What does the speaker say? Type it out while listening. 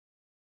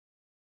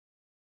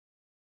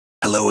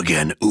Hello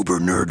again, uber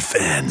nerd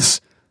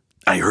fans.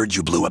 I heard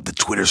you blew up the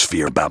Twitter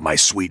sphere about my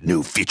sweet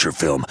new feature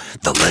film,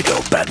 the Lego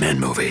Batman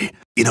movie.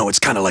 You know, it's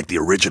kind of like the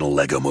original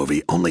Lego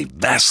movie, only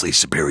vastly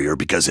superior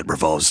because it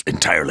revolves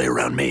entirely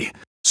around me.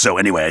 So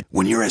anyway,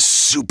 when you're as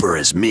super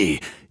as me,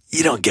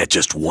 you don't get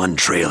just one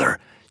trailer.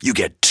 You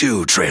get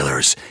 2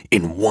 trailers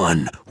in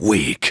 1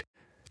 week.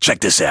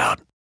 Check this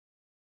out.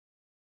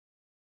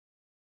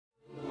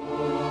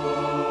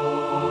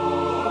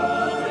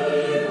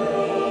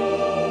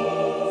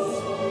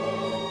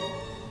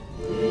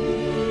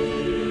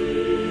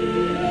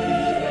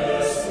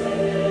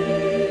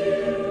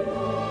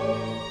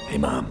 Hey,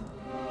 Mom.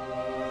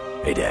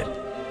 Hey, Dad.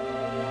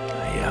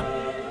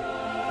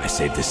 I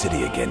saved the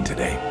city again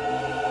today.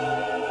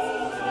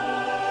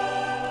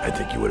 I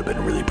think you would have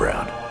been really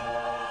proud.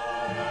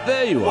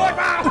 There you are.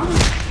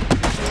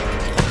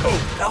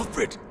 Oh,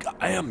 Alfred,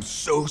 I am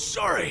so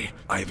sorry.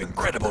 I have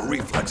incredible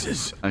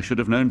reflexes. I should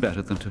have known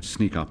better than to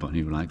sneak up on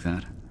you like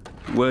that.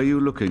 Were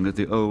you looking at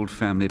the old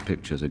family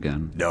pictures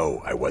again?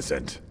 No, I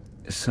wasn't.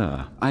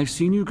 Sir, I've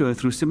seen you go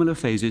through similar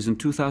phases in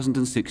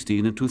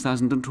 2016 and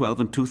 2012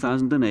 and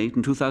 2008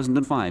 and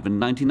 2005 and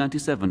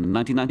 1997 and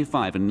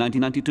 1995 and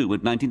 1992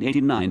 and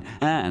 1989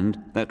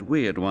 and that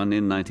weird one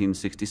in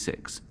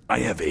 1966. I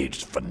have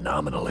aged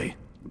phenomenally.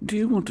 Do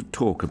you want to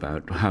talk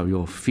about how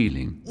you're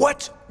feeling?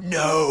 What?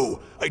 No,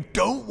 I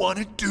don't want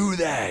to do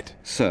that.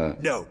 Sir.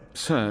 No.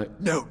 Sir.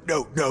 No.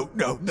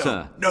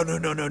 Sir. No.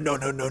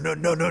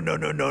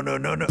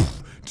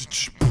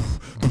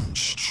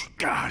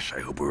 Gosh, I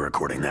hope we're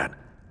recording that.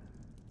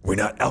 We're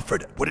not,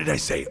 Alfred, what did I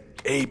say?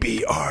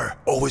 ABR,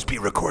 always be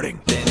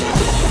recording.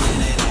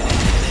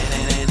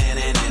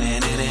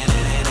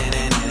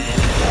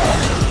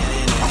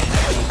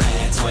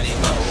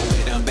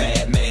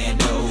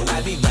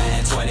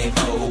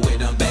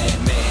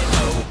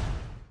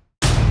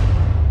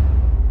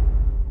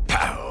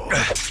 Pow.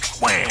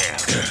 Wham.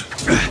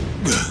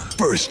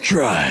 First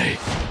try.